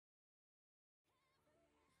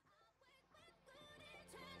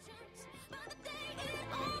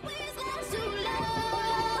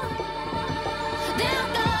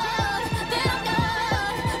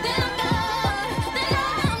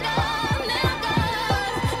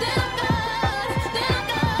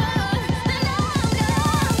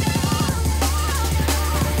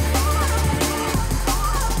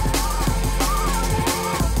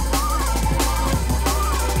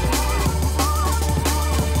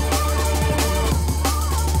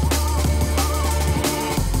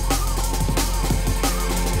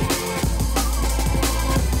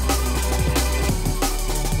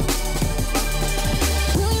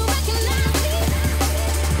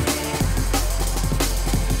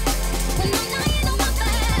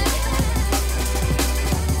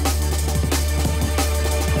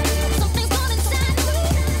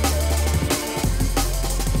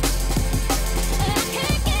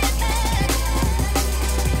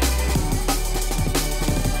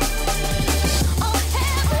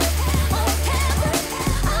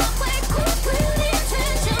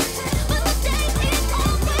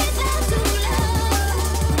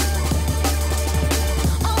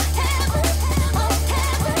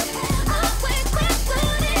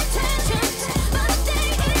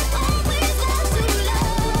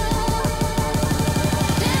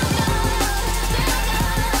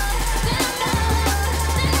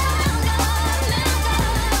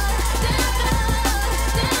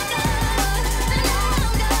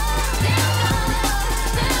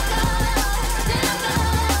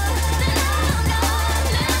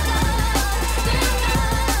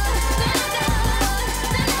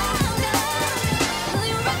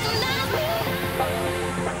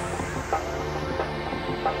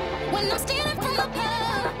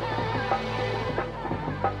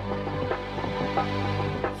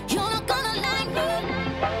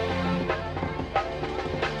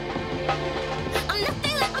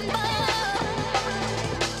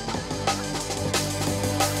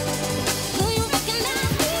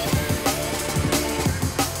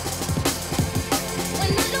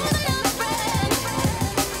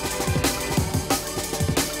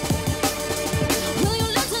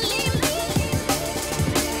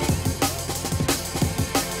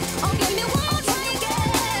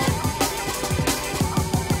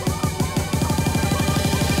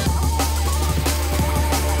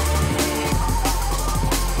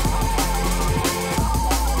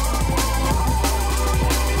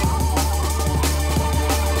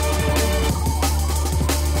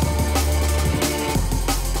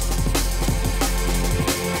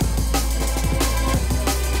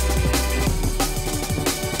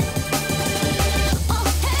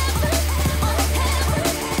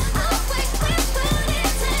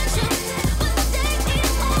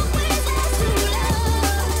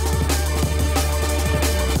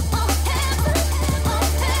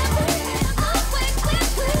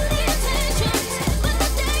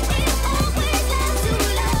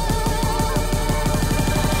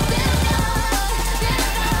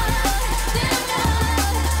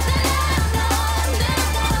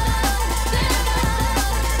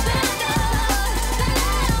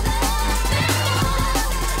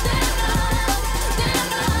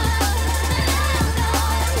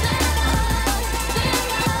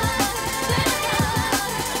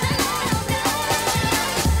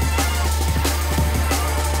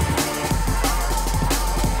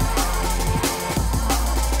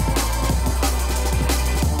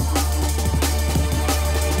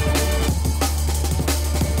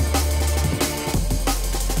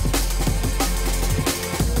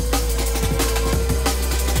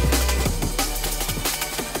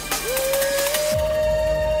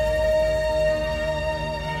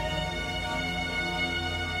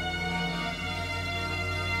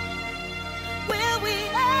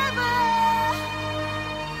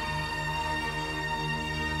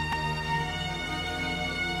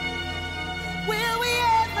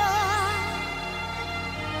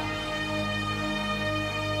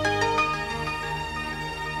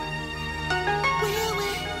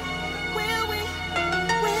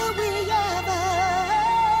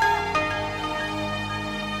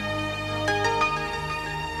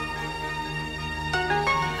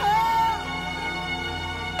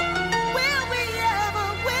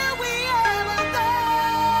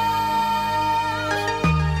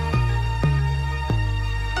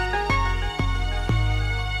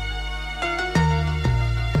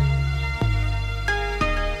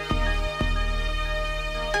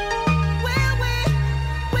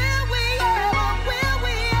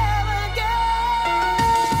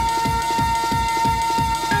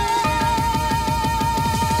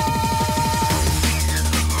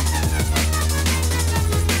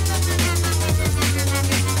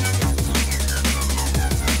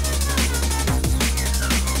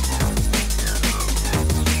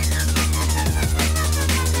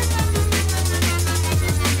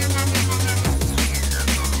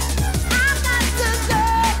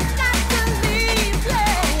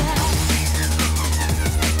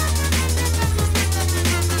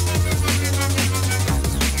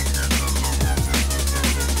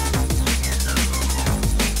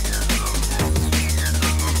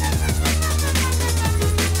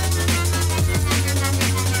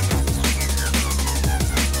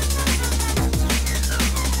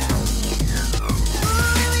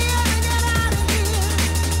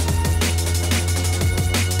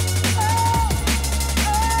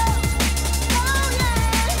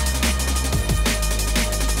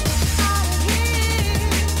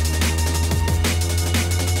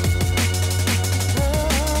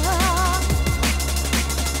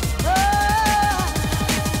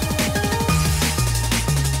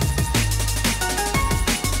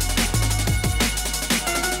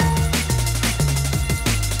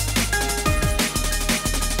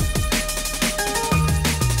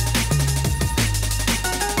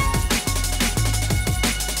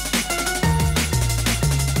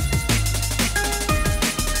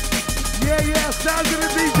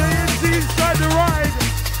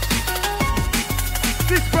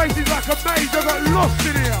a maze, I got lost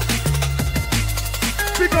in here.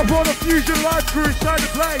 Big up all the Fuzionlive crew inside the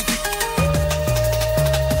place.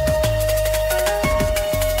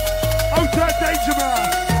 Outside Danger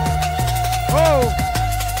Mouse. Oh,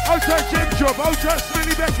 outside Jim Job, outside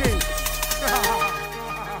Smelly Becky.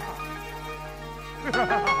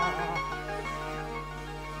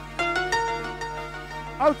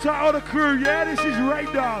 Outside all the crew, yeah, this is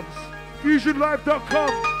Raindance.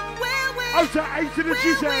 Fuzionlive.com. Outside A to the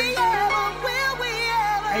Gizay.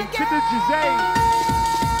 A to the Gizay.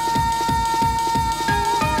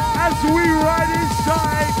 As we ride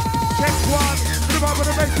inside, check one, put them up on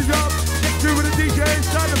the message up, check two with the DJ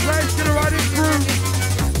inside the place, gonna ride it through.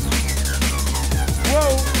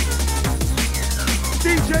 Whoa.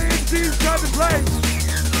 DJ Enzi inside the place.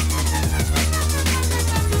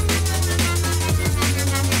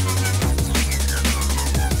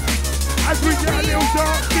 As we get a little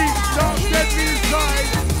dark deep, dark deadly inside.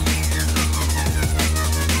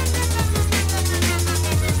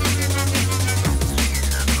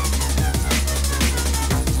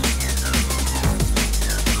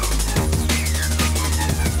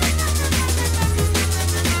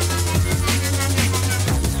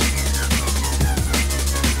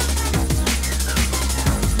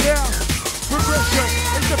 Yeah, progression,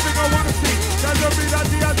 it's the thing I want to see. That don't mean that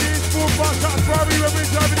the idea is full fast out Ferrari when we're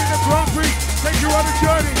driving in the Grand Prix. Take you on a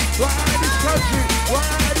journey, right out of this country, right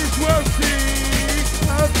out of this world, see.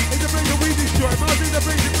 In the place that we destroy, Mars in the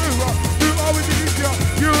place that move up. Do all with Indonesia,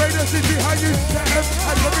 Uranus is behind you, Saturn.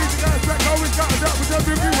 And the music that's back, always got it up with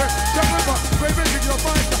everywhere. Don't remember, great music, your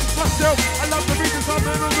mind, myself. I love the music, I'm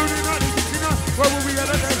in the mood in 1969. Where were we at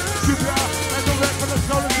that day? Super out, and the rap for the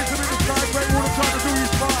solar system in the sky. Great, all I'm trying to do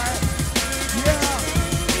is fly. Yeah.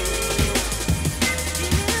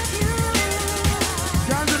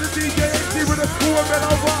 Down to the DJ Enzi with a cool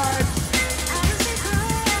metal vibe.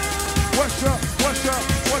 Watch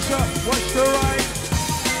the ride.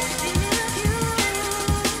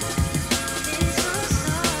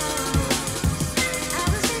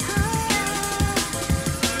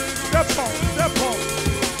 Step on.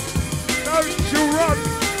 Don't you run.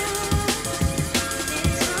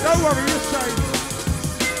 Don't worry, you're safe.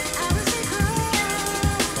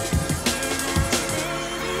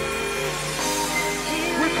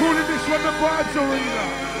 We're calling this one the Vibes Arena.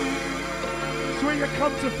 It's where you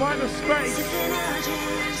come to find a space.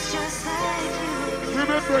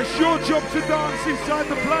 Remember, it's your job to dance inside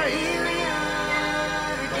the place.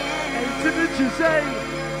 A to the Gizay.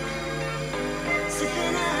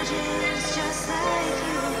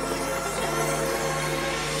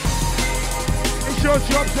 It's your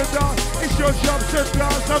job to dance. It's your job to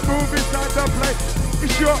dance and move inside the place.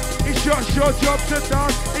 It's your job to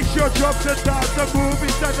dance. It's your job to dance and move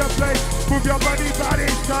inside the place. Move your body,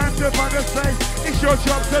 it's time to find a space. It's your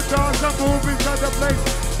job to dance and move inside the place.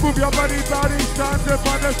 Move your body, it's time to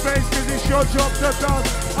find a space. Cause it's your job to dance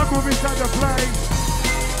and move inside the place.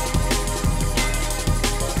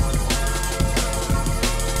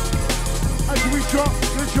 As we drop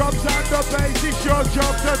the drums and the bass, it's your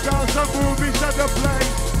job to dance and move inside the place.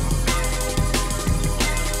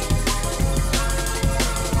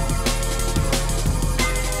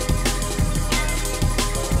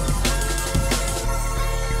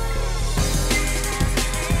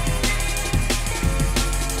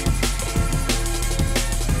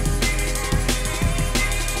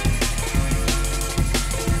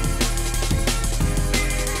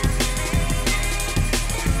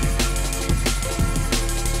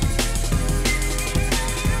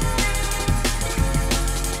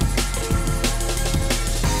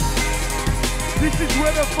 This is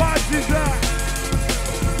where the vibes is at.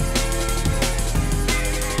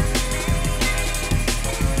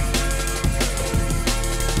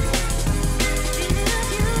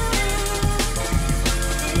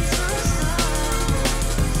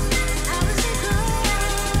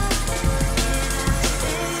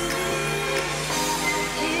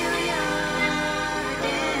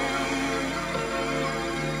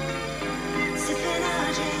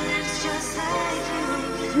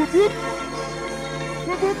 Whoop whoop.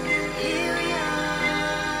 Whoop whoop.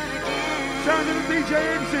 Sound of the DJ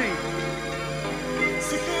Enzi.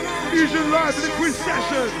 Fuzionlive in the quiz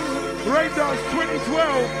session. Raindance 2012.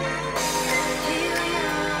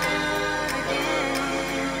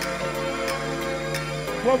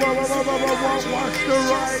 Whoa, watch the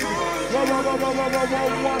ride. Whoa,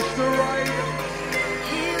 watch the ride.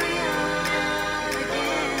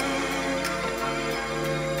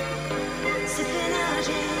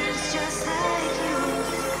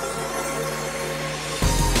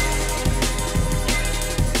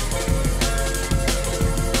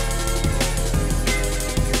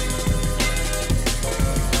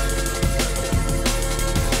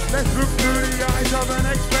 Let's look through the eyes of an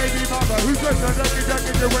ex-baby mother who's just a ducky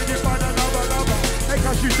you when you find another lover. They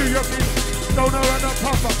cast you to your feet, stoner and a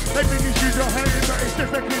puffer. They think you shoot your head, but it's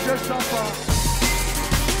just a kid that suffer.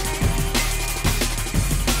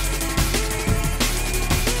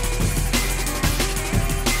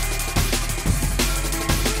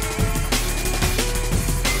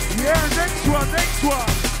 Yeah, next one.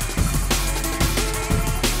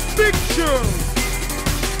 Big Show.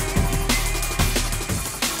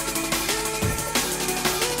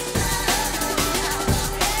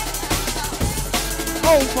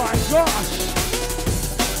 Oh my gosh!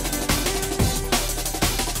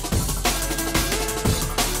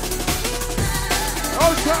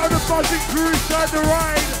 Out of the buzzing crew inside the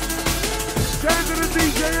ride. Down to the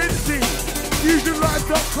DJ Enzi.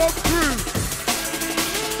 Fuzionlive.com crew.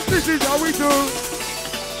 This is how we do.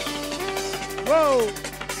 Whoa!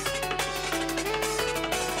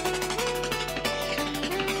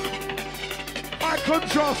 High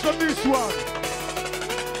contrast on this one.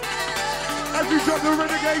 As we drop the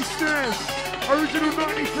Renegade snares, original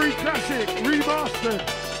 93 classic, remastered.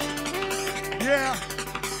 Yeah.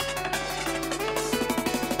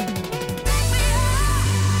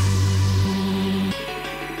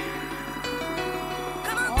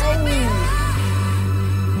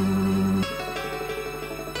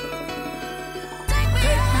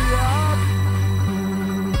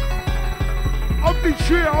 Big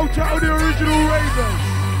trio out of the original Ravens.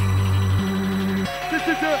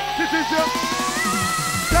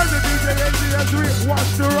 Tell the DJ Enzi as we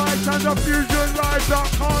watch the ride and the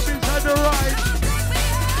Fuzionlive.com inside the ride.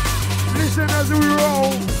 Listen as we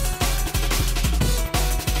roll.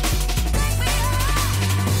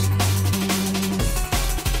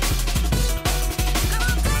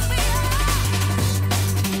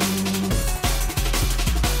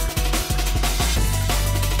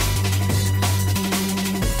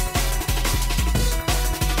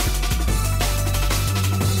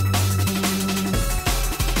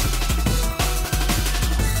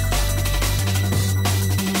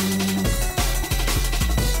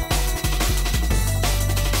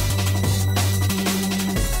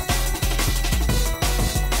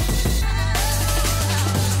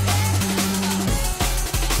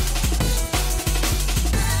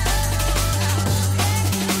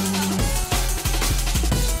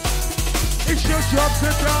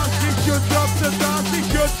 It's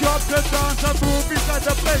your job to dance and move inside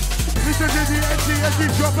the place. Listen to the Enzi as we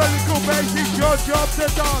drop a little bass. It's your job to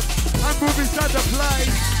dance and move inside the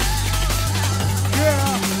place.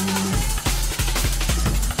 Yeah.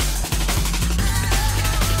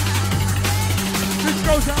 This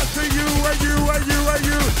goes out to you and you and you and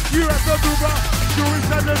you. You have to move up, you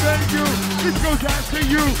inside the venue. This goes out to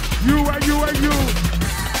you and you and you.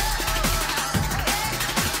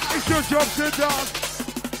 It's your job to dance.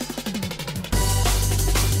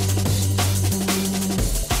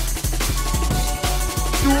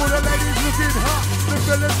 To all the ladies looking hot, the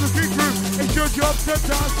fellas looking good. It's your job to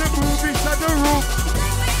dance and move inside the room.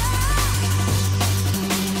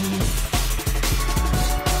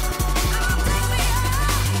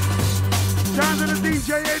 Down to the DJ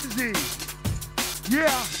Enzi.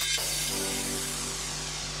 Yeah.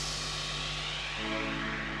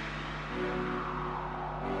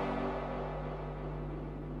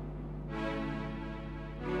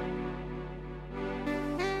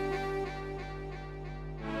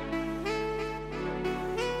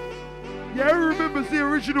 Yeah, who remembers the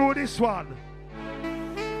original of this one?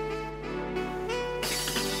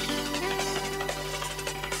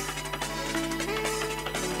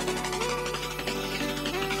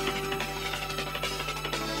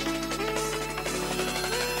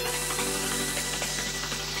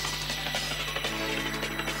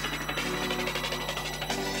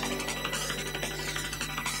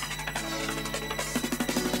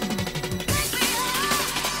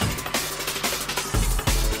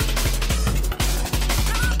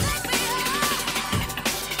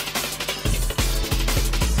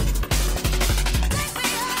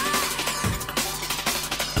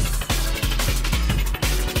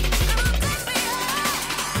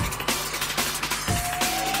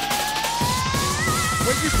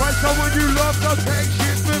 Someone you love, don't take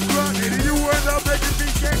shit for granted. You end up making me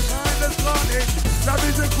get kind of slanted. Love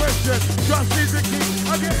is a question, trust is a key.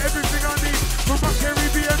 I get everything I need from my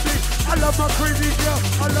Caribbean beat. I love my crazy girl,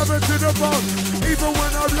 I love her to the bone. Even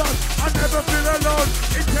when I'm lost, I never feel alone.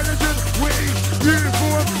 Intelligent, witty,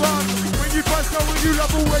 beautiful and fun. When you find someone you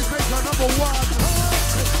love, always make her number one.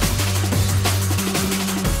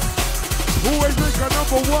 Always make her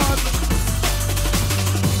number one.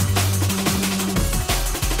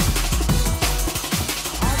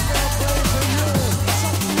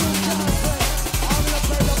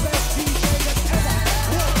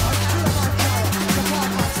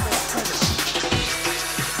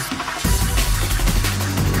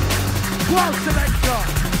 Dance selector.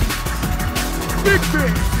 Big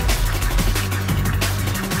bit.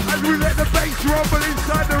 As we let the bass rumble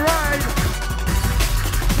inside the ride.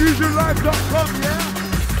 Fuzionlive.com, yeah?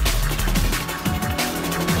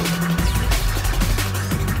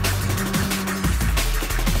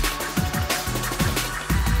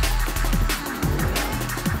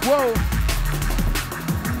 Whoa.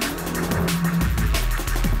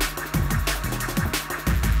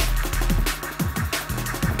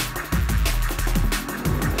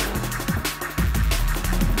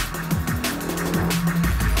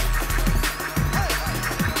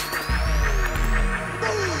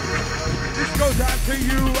 This goes out to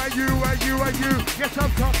you and you and you and you. Yes,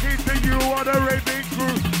 I'm talking to you on a raving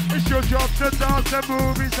crew. It's your job to dance and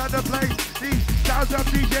move inside the place. These sounds of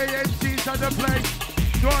DJ Enzi inside the place.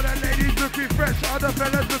 To all the ladies looking fresh, all the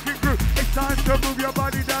fellas looking good. It's time to move your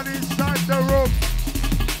body down inside the room.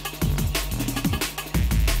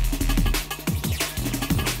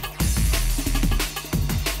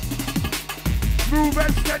 Move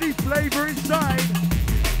and steady flavor inside.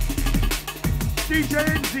 DJ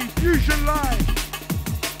Enzi, Fuzionlive.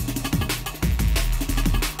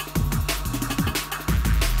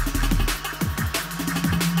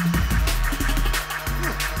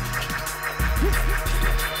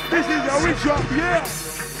 This is how we drop, yeah.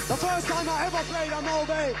 The first time I ever played on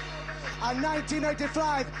Moby, in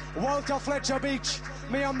 1985, Walter Fletcher Beach,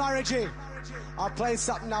 me and Mary G. I played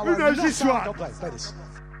something now. Who knows this one? Play this.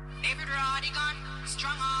 David Rodigan,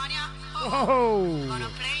 strong on ya. Oh. Gonna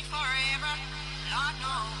play forever. Lord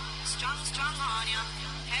no, strong on ya.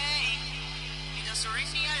 Hey, you just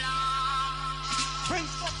ring me along.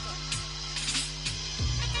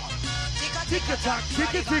 Tick-a-tack,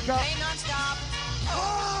 tick-a-ticka. Play non-stop.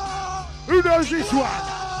 Who knows this one?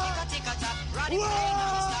 Tick-a-tick-a-tack, Roddy play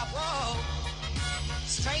non-stop. Whoa.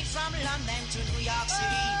 Straight from London to New York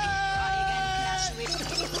City. Rodigan clash with.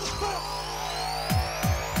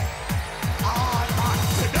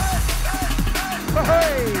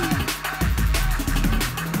 Hey!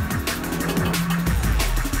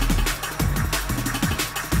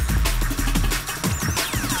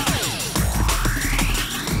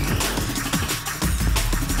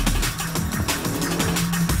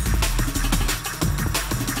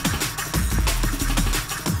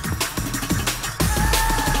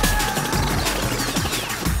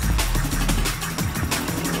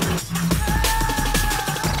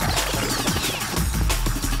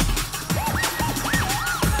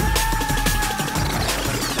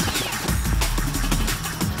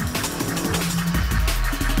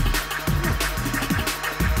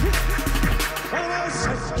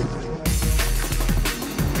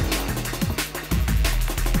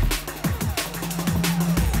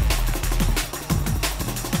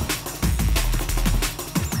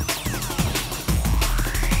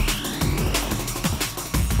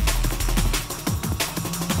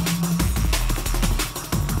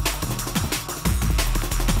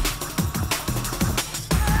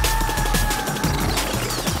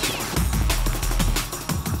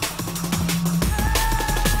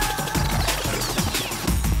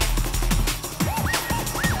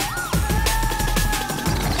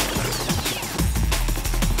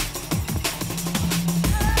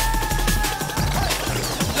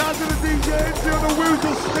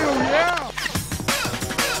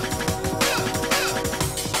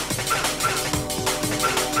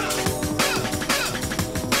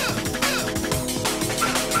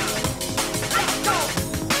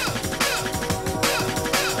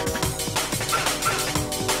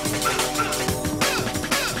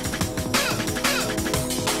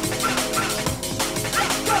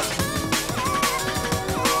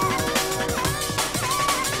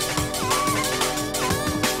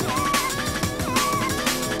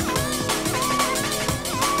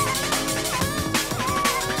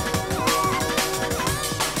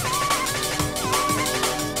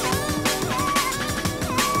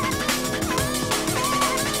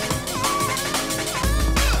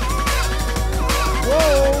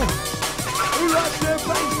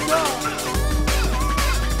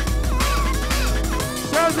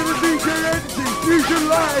 Sounds of the DJ Enzi,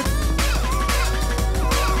 Fuzionlive.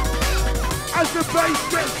 As the bass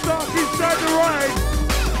gets dark inside the ride.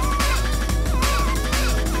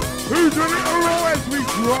 Who's ready to roll as we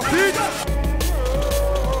drop it?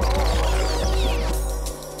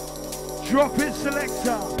 Drop it,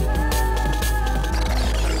 selector.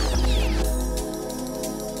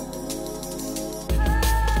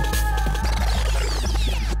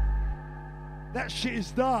 That shit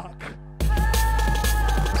is dark.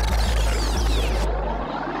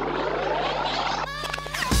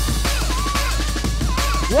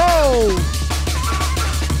 Whoa!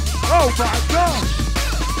 Oh! Oh my gosh!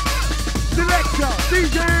 Selector,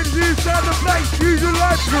 DJ Enzi inside the place,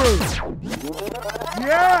 Fuzionlive crew.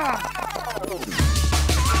 Yeah!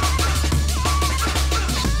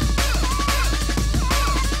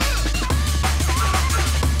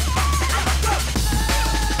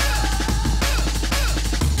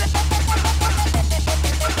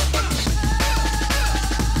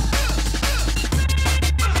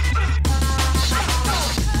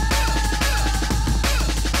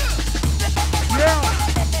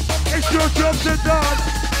 Your jobs are done.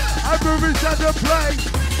 I'm moving to the place.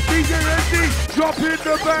 DJ Enzi, drop in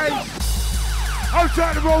the bass.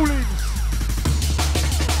 Outside the rollings.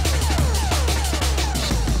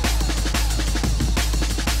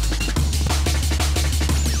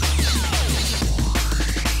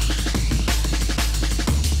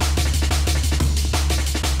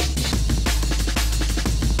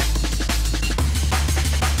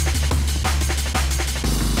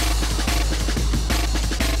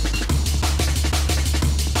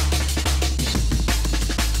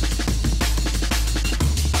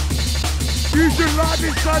 Fuzionlive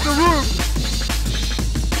inside the room.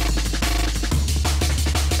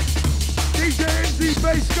 DJ Enzi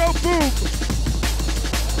bass go boom.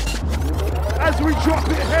 As we drop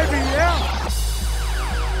it heavy, yeah?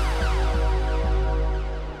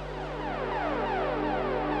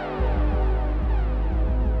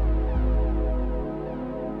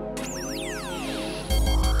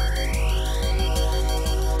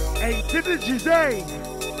 Hey, Titties, eh?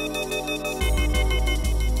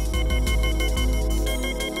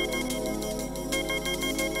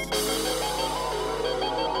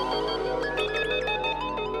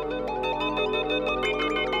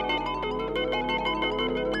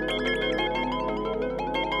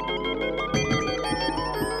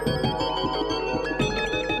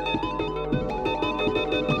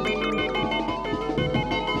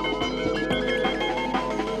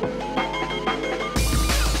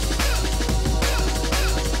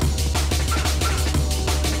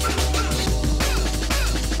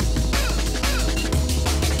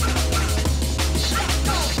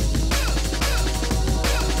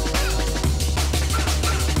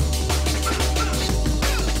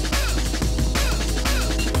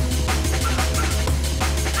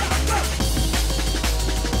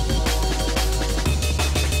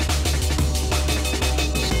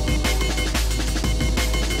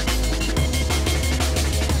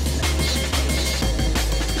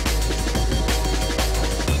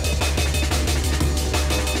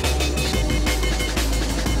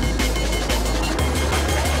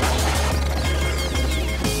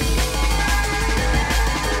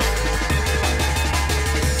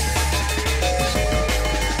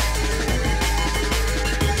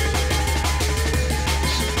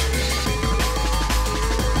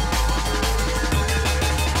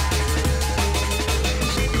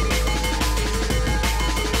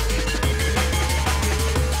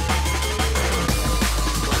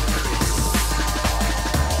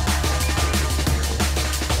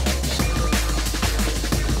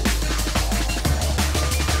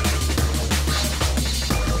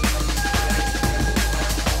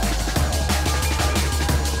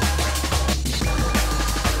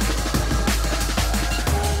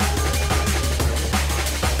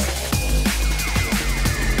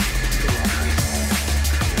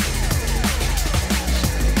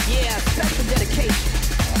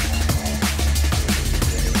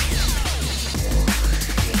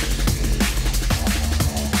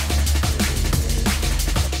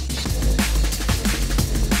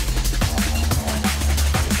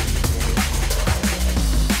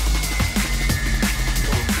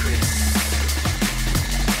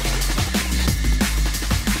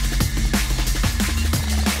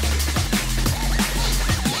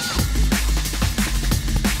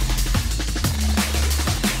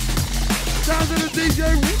 DJ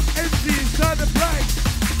Enzi inside the place.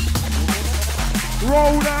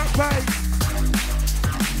 Roll that bass.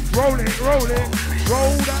 Roll it, roll it.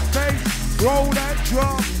 Roll that bass. Roll that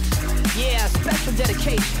drum. Yeah, special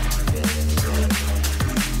dedication.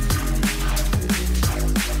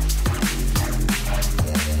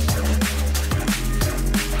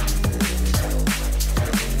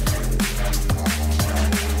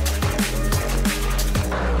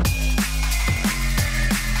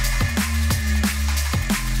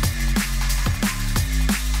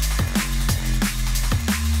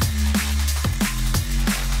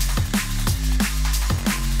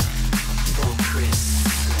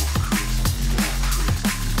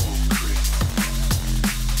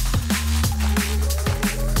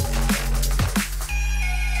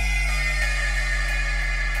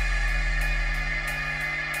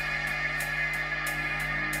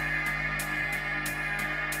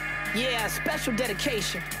 special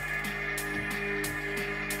dedication.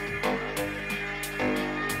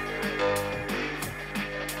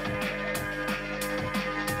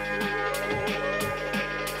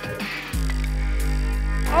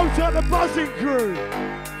 Out at the buzzing crew.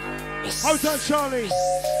 Out at Charlie.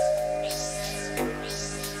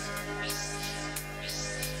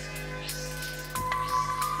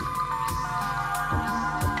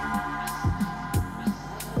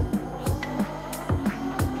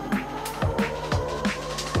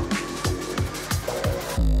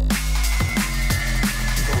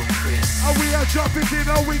 And we are dropping in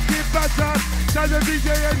a wicked pattern. Tell the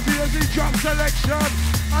DJ Enzi as he drops selection.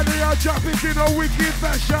 And they are dropping in a wicked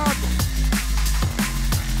fashion.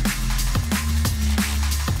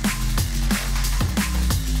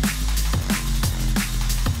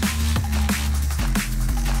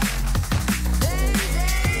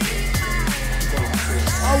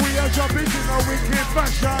 And we are dropping in a wicked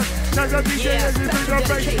fashion. Tell the DJ Enzi bring the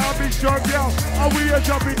bass and be strong, yo. And we are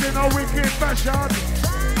dropping in a wicked fashion.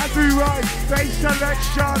 And we ride, bass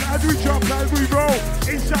selection, and we drop and we roll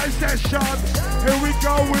inside session. Here we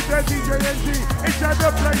go with the DJ Enzi. Inside the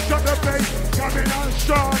place on the bass, coming on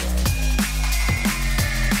strong.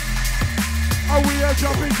 And we are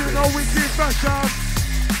jumping in a wicked fashion.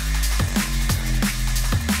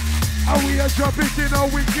 And we are jumping in a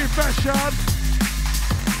wicked fashion.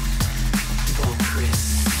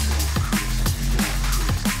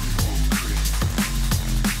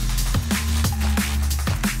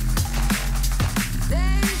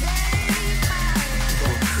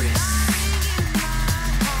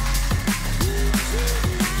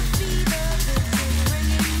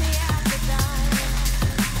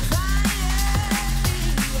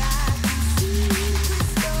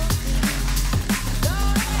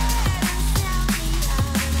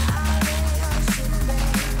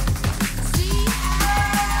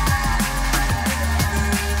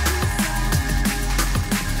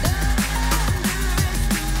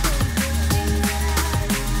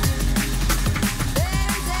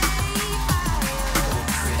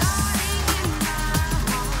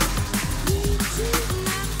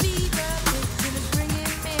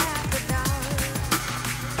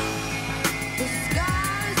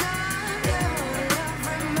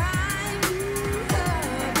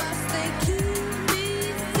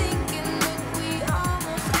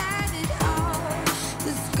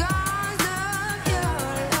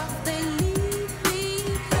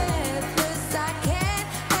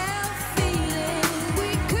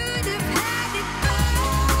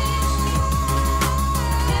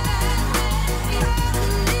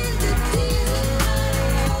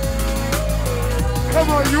 Come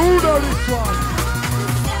on, you know this one.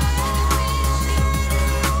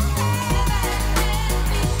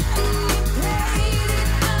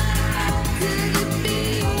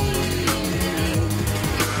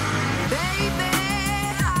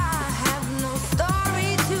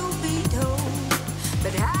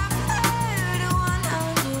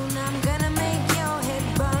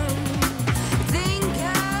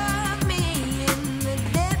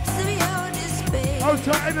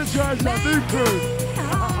 To energize our new crew.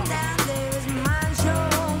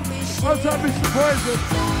 How's that, Mr. Poison?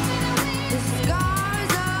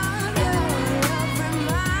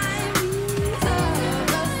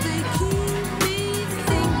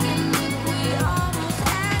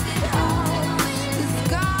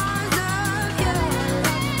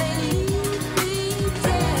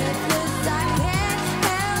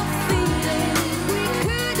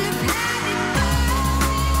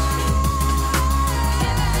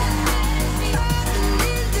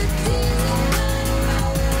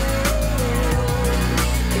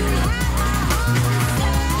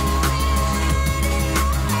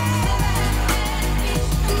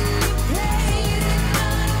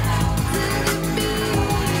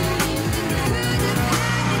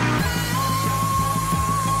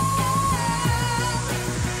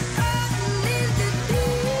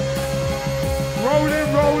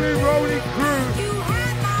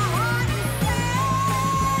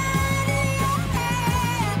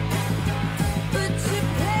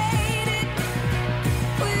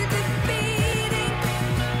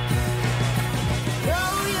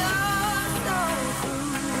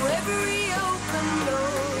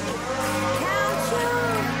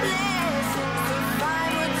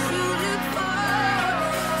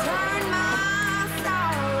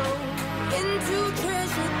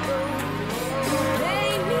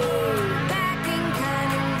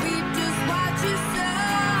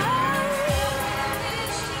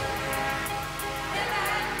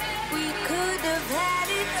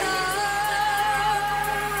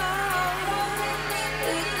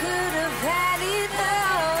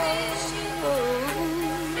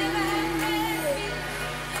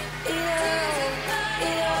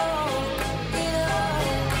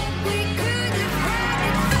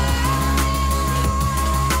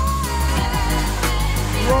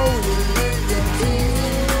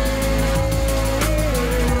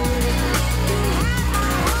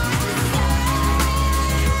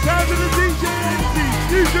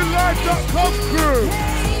 Fusionlive.com crew.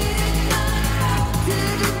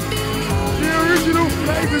 The original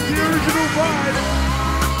flavors, the original vibe.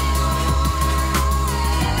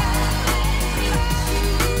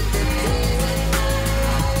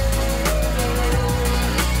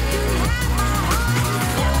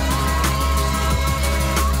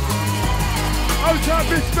 Outside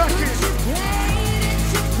Miss Becky.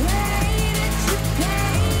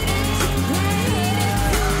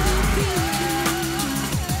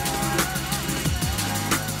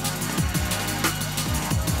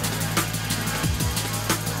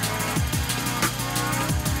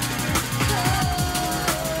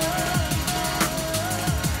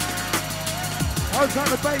 Outside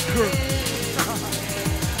the bakery.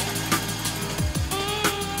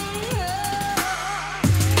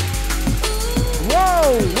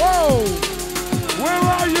 Whoa, whoa! Where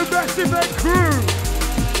are you, Massive and crew?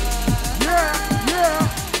 Yeah, yeah.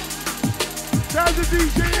 There's a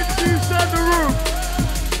DJ Enzi inside the room.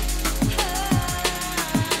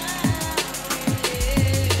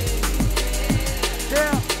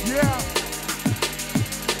 Yeah, yeah.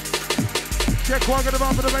 Check one of the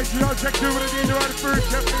bump of the bass, check two with the DJ right through,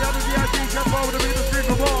 check the other DJ, check four with the beat, the street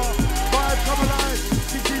for more. Five, come alive,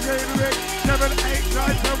 6 DJ in the mix, 7, 8,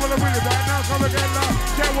 9, 10, well I'm winning back, now come again now.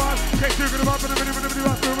 Check one, check two with the bump of the video, with the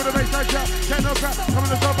video, through with the bass, side check, check no crap, come on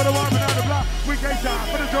the top of the one, and down the block, we get down,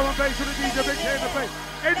 for the drum and bass, with the DJ, big K in the face.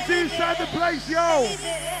 Enzi inside the place, yo!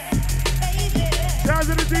 Down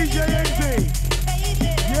to the DJ, Enzi!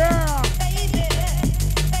 Yeah!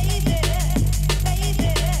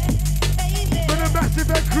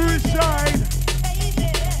 Massive and crew inside.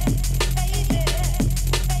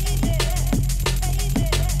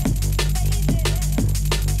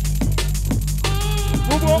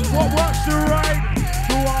 Watch the ride.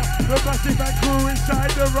 The massive and crew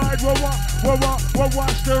inside the ride.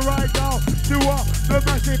 Watch the ride now. The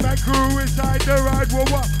massive and crew inside the ride.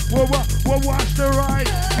 Watch the ride.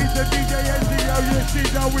 It's a DJ Enzi, you see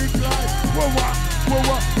how we glide.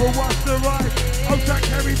 Watch the ride. Oh, that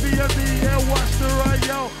carry me in the air, watch the ride,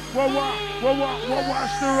 yo.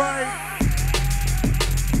 Watch the ride.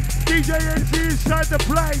 DJ Enzi inside the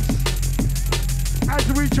place. As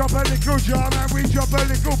we drop a little drum and we drop a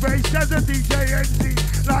little bass. There's a DJ Enzi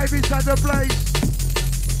live inside the place.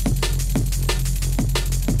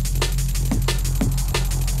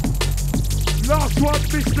 Last one,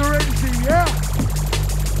 Mr. Enzi, yeah?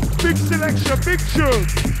 Big selection, big tune.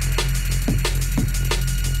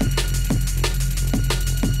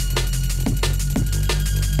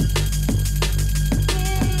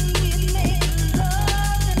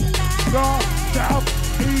 North, south,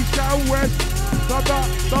 east and west.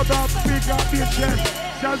 Baba, big up your chest.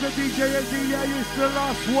 Sounds of DJ Enzi, yeah, it's the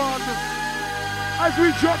last one. As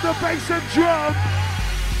we drop the bass and drum,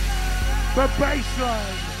 the bass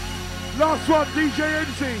line. Last one, DJ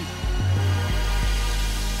Enzi.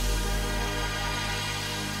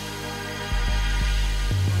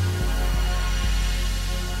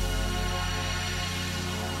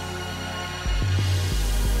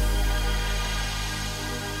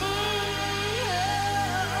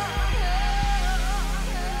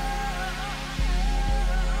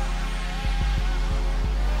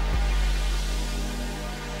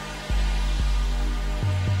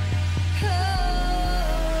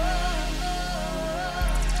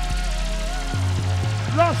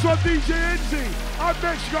 Last one, DJ Enzi. Up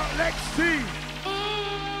next, you got Lex T.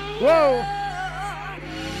 Whoa.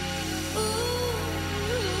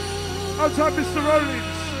 Outside Mr.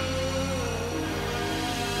 Rollins.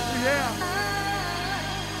 Yeah.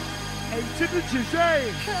 8 inches,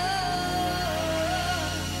 eh?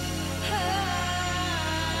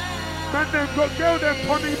 Man, they've got girl them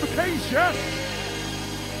Pony McCase, yes?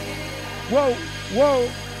 Whoa, whoa.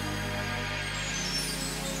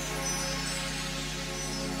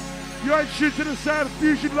 You're in tune to the sound of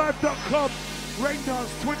Fuzionlive.com.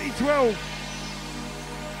 Raindance 2012.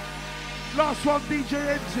 Last one,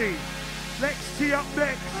 DJ Enzi. Lex T up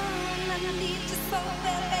next.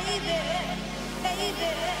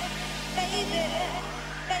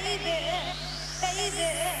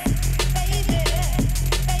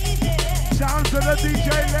 Sounds of the DJ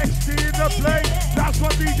Lex T in the place. That's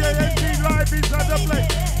what DJ Enzi live inside the place.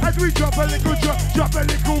 As we drop a little drop a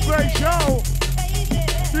little bass, yo.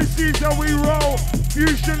 This is how we roll.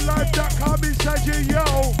 Fuzionlive.com inside your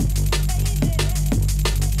yo.